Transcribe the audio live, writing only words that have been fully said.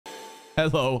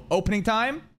Hello. Opening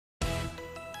time?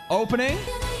 Opening?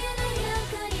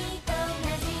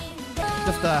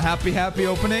 Just a happy, happy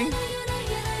opening?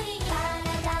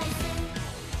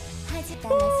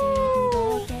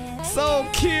 Woo! So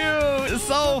cute!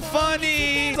 So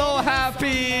funny! So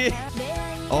happy!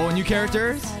 Oh, new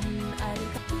characters?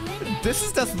 This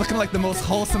is just looking like the most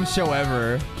wholesome show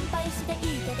ever.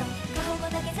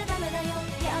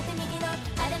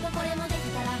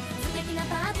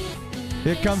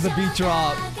 Here comes the beat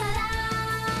drop.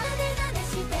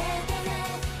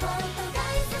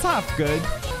 It's half good.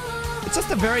 It's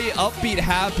just a very upbeat,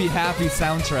 happy, happy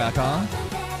soundtrack, huh?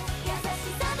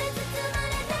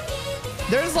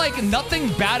 There's like nothing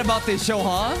bad about this show,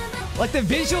 huh? Like the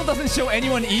visual doesn't show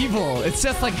anyone evil. It's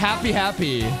just like happy,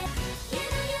 happy.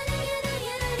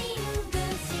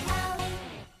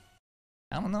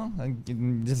 I don't know.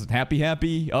 Just happy,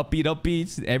 happy, upbeat,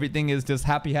 upbeat. Everything is just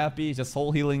happy, happy. Just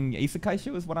soul healing isekai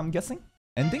show is what I'm guessing.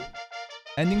 Ending?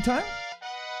 Ending time?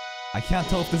 I can't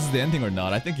tell if this is the ending or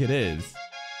not. I think it is.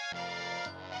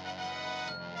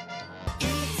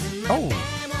 Oh.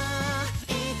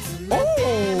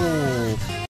 Oh.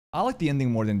 I like the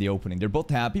ending more than the opening. They're both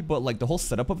happy, but like the whole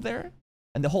setup of there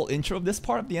and the whole intro of this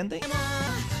part of the ending.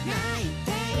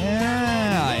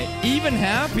 Yeah, even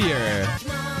happier.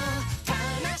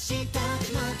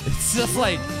 It's just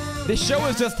like, this show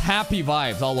is just happy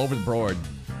vibes all over the board.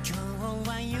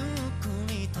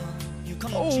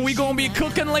 Oh, we gonna be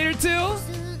cooking later too?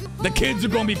 The kids are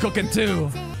gonna be cooking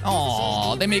too.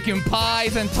 Aw, they making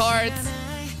pies and tarts.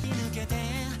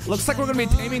 Looks like we're gonna be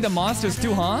taming the monsters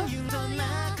too, huh?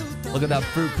 Look at that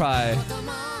fruit pie.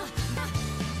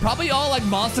 Probably all like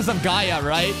monsters of Gaia,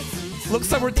 right? Looks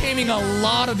like we're taming a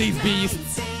lot of these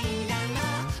beasts.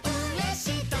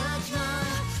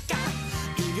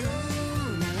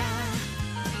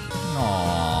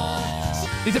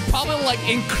 Aww. These are probably like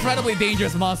incredibly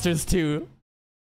dangerous monsters too.